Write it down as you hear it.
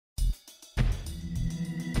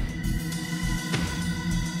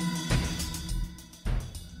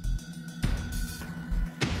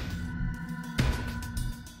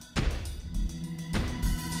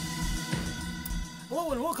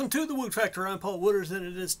Hello and welcome to the Woot Factor. I'm Paul Wooters, and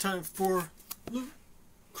it is time for Loot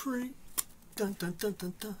Crate. Dun dun dun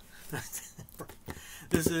dun dun.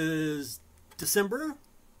 This is December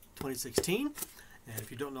 2016, and if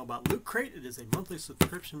you don't know about Loot Crate, it is a monthly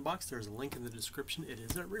subscription box. There's a link in the description. It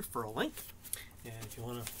is a referral link, and if you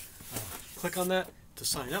want to click on that to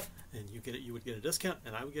sign up, and you would get a discount,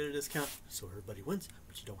 and I would get a discount, so everybody wins.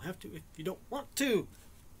 But you don't have to if you don't want to.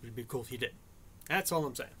 It'd be cool if you did. That's all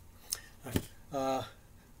I'm saying. All right.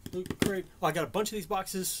 Loot Crate. Well, I got a bunch of these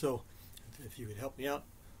boxes, so if you could help me out,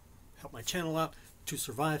 help my channel out to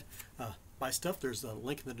survive, buy stuff. There's a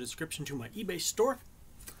link in the description to my eBay store.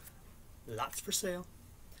 Lots for sale.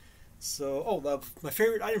 So, my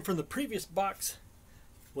favorite item from the previous box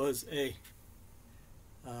was a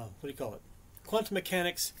what do you call it? Quantum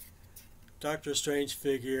Mechanics Doctor Strange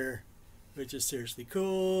figure, which is seriously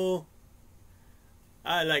cool.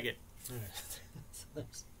 I like it. There that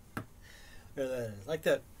is. Like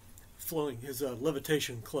that flowing, his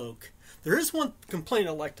levitation cloak. There is one complaint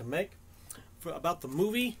I'd like to make about the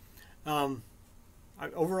movie. I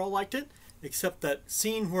overall liked it, except that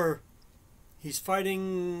scene where he's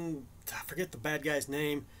fighting, I forget the bad guy's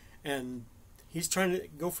name, and he's trying to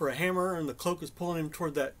go for a hammer, and the cloak is pulling him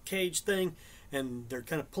toward that cage thing, and they're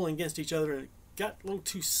kind of pulling against each other, and it got a little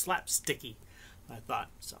too slapsticky, I thought.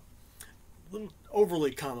 So, a little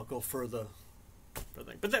overly comical for the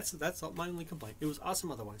thing. But that's my only complaint. It was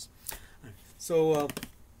awesome otherwise. Right. So,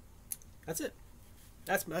 that's it.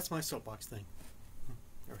 That's my soapbox thing.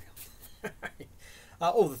 There we go.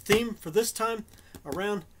 Oh, the theme for this time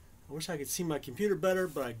around, I wish I could see my computer better,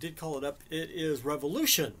 but I did call it up. It is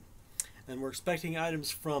Revolution. And we're expecting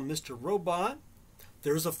items from Mr. Robot.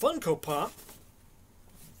 There's a Funko Pop.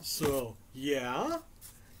 So, yeah.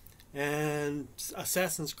 And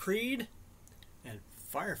Assassin's Creed. And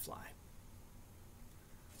Firefly.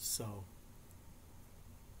 So,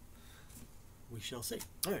 we shall see.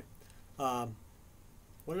 All right.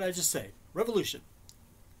 What did I just say? Revolution.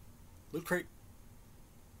 Loot Crate.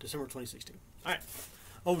 December 2016. All right.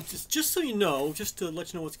 Oh, just so you know, just to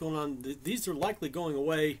let you know what's going on, these are likely going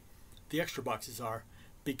away. The extra boxes are,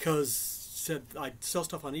 because I sell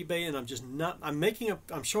stuff on eBay, and I'm just not. I'm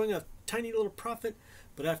showing a tiny little profit,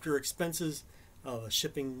 but after expenses,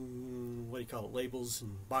 shipping, what do you call it, labels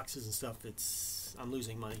and boxes and stuff, I'm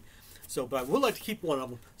losing money. So, but I would like to keep one of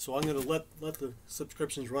them, so I'm going to let the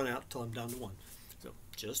subscriptions run out until I'm down to one. So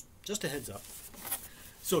just a heads up.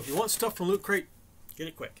 So if you want stuff from Loot Crate, get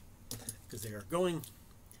it quick, because they are going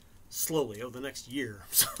slowly over the next year.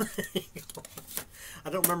 So I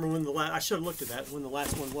don't remember when the last. I should have looked at that when the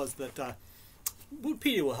last one was. That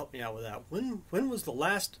Wootpedia will help me out with that. When was the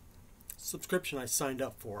last subscription I signed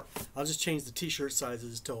up for? I'll just change the T-shirt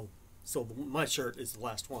sizes so my shirt is the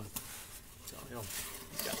last one. So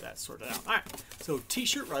got that sorted out. All right. So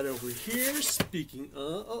T-shirt right over here. Speaking.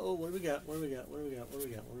 What do we got? What do we got? What do we got? What do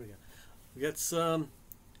we got? What do we got? We got some.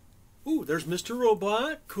 Ooh, there's Mr.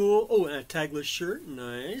 Robot. Cool. Oh, and a tagless shirt.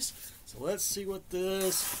 Nice. So let's see what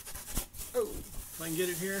this... Oh, if I can get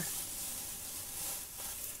it here.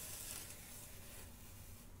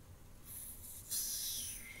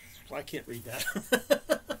 I can't read that.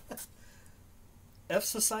 F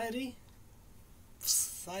Society?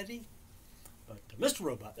 Society? But Mr.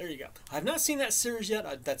 Robot. There you go. I have not seen that series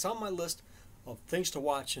yet. That's on my list of things to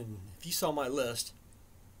watch. And if you saw my list,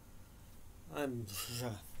 I'm...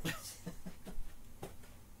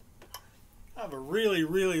 I have a really,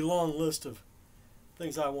 really long list of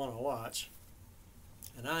things I want to watch,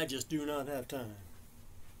 and I just do not have time.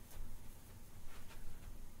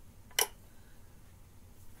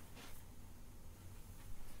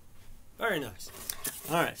 Very nice.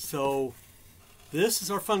 All right, so this is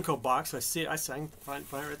our Funko box. I can find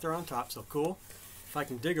it right there on top. So cool. If I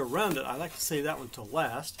can dig around it, I like to save that one till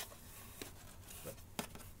last. But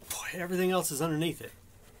boy, everything else is underneath it.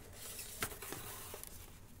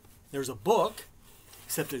 There's a book,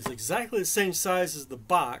 except it's exactly the same size as the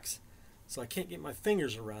box, so I can't get my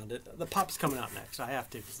fingers around it. The pop's coming out next. I have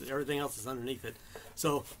to, because everything else is underneath it.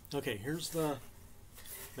 So, okay, here's the...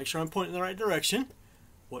 Make sure I'm pointing in the right direction.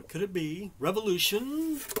 What could it be?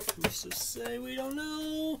 Revolution. Let's just say we don't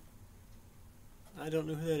know. I don't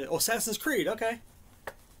know who that is. Oh, Assassin's Creed. Okay.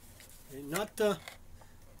 Not...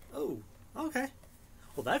 Oh, okay.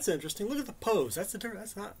 Well, that's interesting. Look at the pose. That's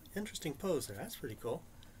not interesting pose there. That's pretty cool.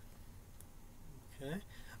 Okay.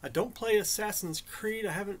 I don't play Assassin's Creed.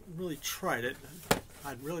 I haven't really tried it.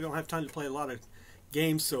 I really don't have time to play a lot of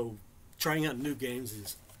games, so trying out new games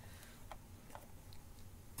is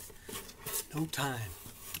no time.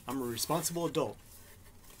 I'm a responsible adult.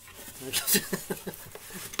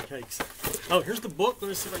 Yikes. Oh, here's the book. Let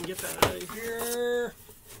me see if I can get that out of here.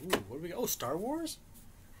 Ooh, what do we got? Oh, Star Wars?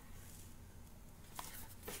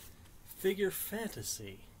 Figure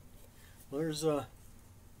Fantasy. Well, there's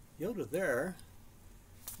Yoda there.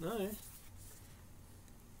 Nice.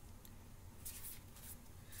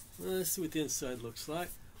 Let's see what the inside looks like.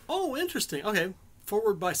 Oh, interesting. Okay.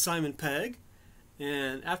 Forward by Simon Pegg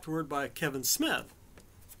and afterward by Kevin Smith.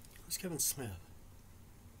 Who's Kevin Smith?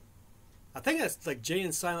 I think that's like Jay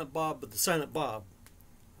and Silent Bob, but the Silent Bob,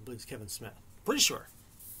 I believe, is Kevin Smith. Pretty sure.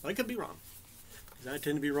 I could be wrong. I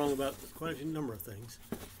tend to be wrong about quite a number of things.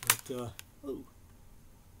 But,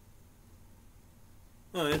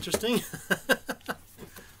 oh, interesting.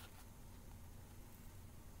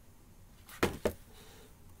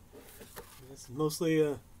 It's mostly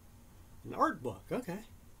an art book. Okay.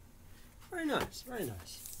 Very nice. Very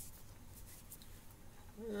nice.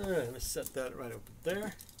 All right, let me set that right over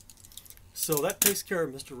there. So that takes care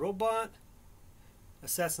of Mr. Robot.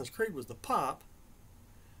 Assassin's Creed was the pop.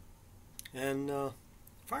 And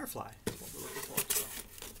Firefly is what we're looking for.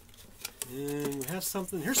 And we have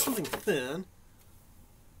something. Here's something thin.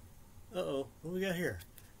 Uh-oh. What do we got here?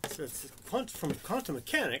 So it's from Quantum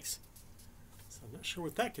Mechanics. So I'm not sure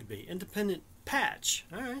what that could be. Independent patch.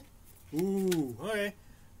 Alright. Ooh, okay.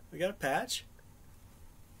 We got a patch.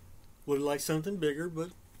 Would have liked something bigger,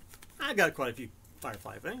 but I got quite a few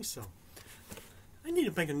Firefly things, so I need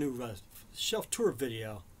to make a new shelf tour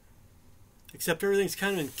video. Except everything's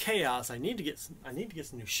kind of in chaos. I need to get some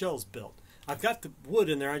new shelves built. I've got the wood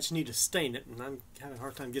in there. I just need to stain it, and I'm having a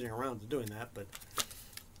hard time getting around to doing that. But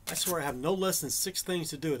I swear I have no less than 6 things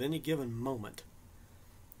to do at any given moment.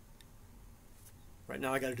 Right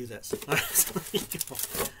now I got to do this. All right, so there you go.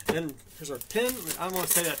 And here's our pen. I don't want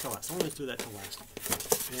to say that till last. I'm going to do that till last.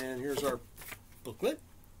 And here's our booklet.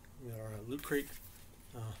 We got our Loot Crate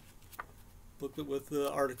booklet with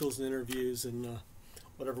articles and interviews and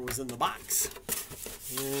whatever was in the box.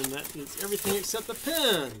 And that is everything except the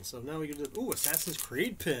pen. So now we can do, ooh, Assassin's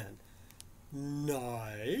Creed pen.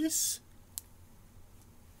 Nice.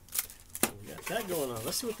 So we got that going on.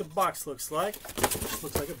 Let's see what the box looks like.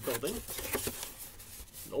 Looks like a building.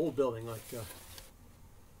 An old building, like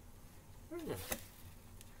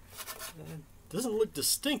doesn't look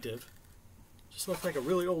distinctive. Just looks like a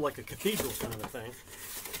really old, like a cathedral kind of a thing.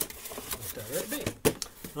 Let that be.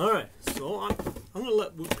 All right, so I'm going to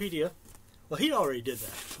let Wikipedia. Well, he already did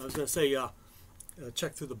that. I was going to say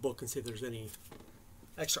check through the book and see if there's any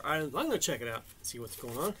extra items. I'm going to check it out and see what's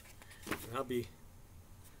going on. And I'll be.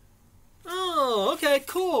 Oh, okay,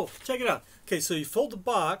 cool. Check it out. Okay, so you fold the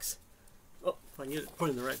box. Oh, if I can get it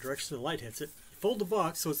pointed in the right direction so the light hits it. You fold the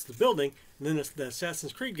box so it's the building, and then the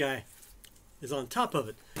Assassin's Creed guy is on top of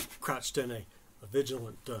it, crouched in a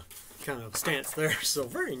vigilant kind of stance there. So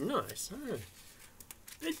very nice. All right.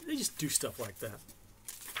 They just do stuff like that.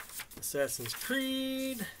 Assassin's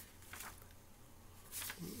Creed.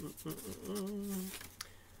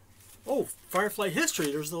 Oh, Firefly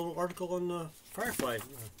history. There's a little article on Firefly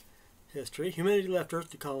history. Humanity left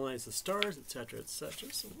Earth to colonize the stars, etc., etc.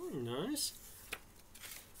 So very nice.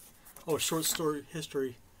 Oh, a short story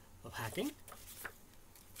history of hacking.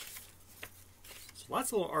 So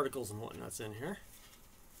lots of little articles and whatnots in here.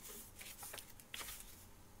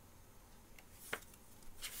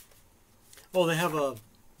 Oh, they have a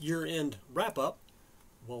year-end wrap-up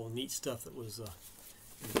of all the neat stuff that was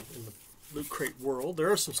in the Loot Crate world.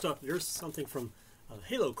 There are some stuff. There's something from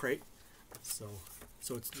Halo Crate. So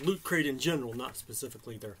it's Loot Crate in general, not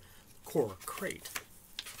specifically their core crate.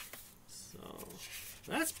 So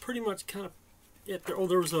that's pretty much kind of it. Oh,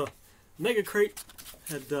 there was a Mega Crate.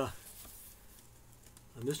 Had a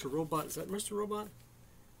Mr. Robot. Is that Mr. Robot?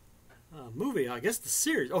 Movie, I guess the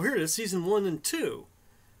series. Oh, here it is, season 1 and 2.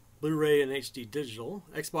 Blu-ray and HD digital.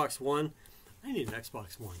 Xbox One. I need an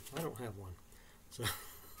Xbox One. I don't have one. So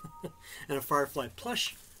and a Firefly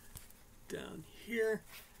plush down here.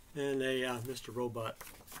 And a Mr. Robot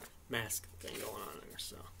mask thing going on there.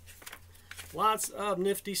 So lots of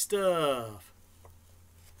nifty stuff.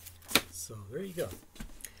 So there you go.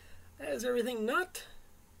 That is everything. Not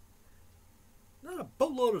a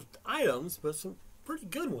boatload of items, but some pretty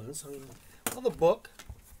good ones. I mean, well, the book.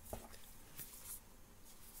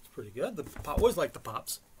 Pretty good. I always like the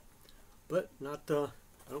pops, but not. I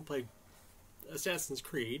don't play Assassin's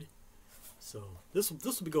Creed, so this will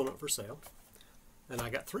be going up for sale, and I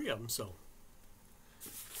got 3 of them. So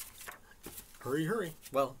hurry!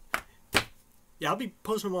 Well, yeah, I'll be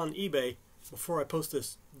posting them on eBay before I post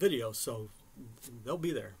this video, so they'll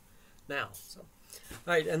be there now. So,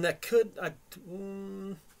 all right, and that could I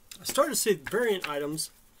started to say variant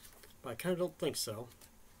items, but I kind of don't think so.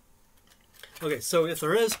 Okay, so if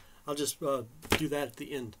there is, I'll just do that at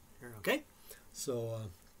the end here, okay? So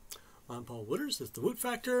I'm Paul Wooters. That's the Woot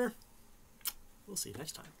Factor. We'll see you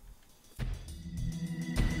next time.